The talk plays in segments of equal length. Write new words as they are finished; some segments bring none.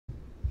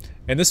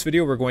In this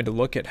video, we're going to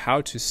look at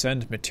how to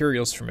send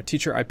materials from a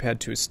teacher iPad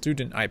to a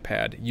student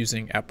iPad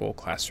using Apple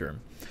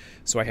Classroom.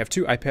 So I have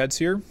two iPads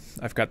here.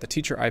 I've got the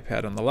teacher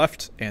iPad on the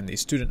left and the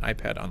student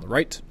iPad on the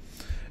right.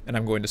 And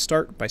I'm going to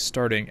start by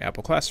starting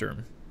Apple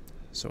Classroom.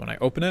 So when I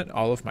open it,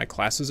 all of my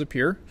classes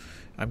appear.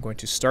 I'm going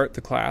to start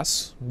the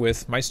class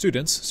with my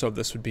students. So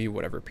this would be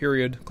whatever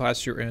period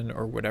class you're in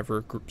or whatever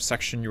group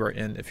section you are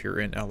in if you're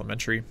in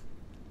elementary.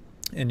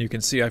 And you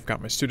can see I've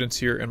got my students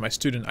here and my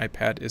student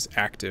iPad is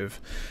active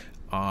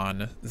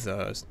on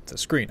the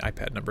screen,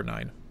 iPad number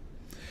 9.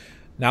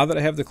 Now that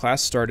I have the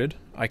class started,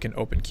 I can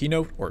open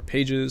Keynote or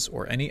Pages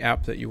or any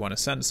app that you want to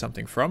send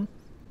something from.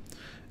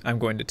 I'm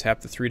going to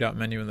tap the three-dot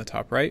menu in the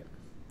top right,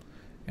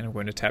 and I'm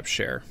going to tap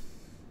Share.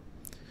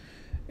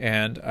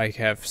 And I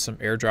have some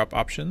AirDrop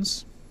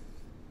options.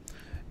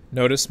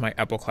 Notice my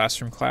Apple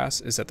Classroom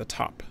class is at the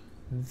top.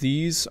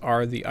 These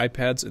are the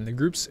iPads in the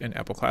groups in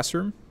Apple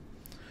Classroom.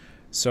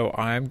 So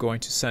I'm going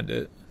to send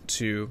it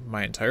to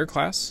my entire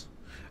class.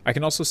 I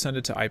can also send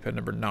it to iPad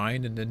number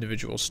 9, an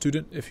individual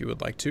student, if you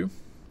would like to,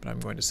 but I'm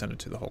going to send it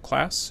to the whole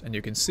class. And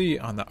you can see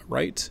on the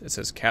right, it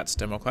says Kat's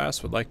demo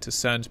class would like to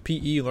send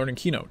PE Learning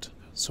Keynote.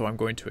 So I'm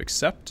going to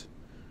accept,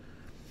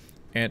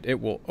 and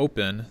it will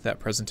open that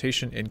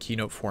presentation in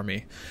Keynote for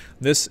me.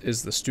 This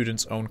is the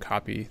student's own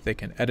copy. They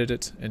can edit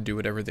it and do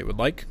whatever they would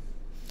like.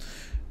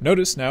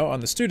 Notice now on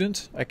the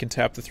student, I can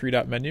tap the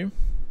three-dot menu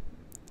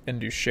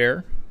and do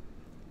Share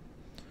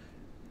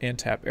and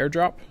tap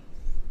AirDrop.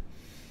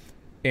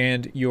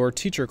 And your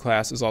teacher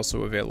class is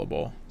also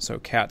available. So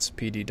Kat's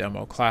PD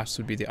demo class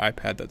would be the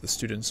iPad that the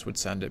students would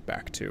send it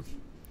back to.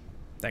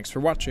 Thanks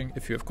for watching.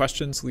 If you have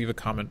questions, leave a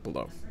comment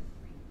below.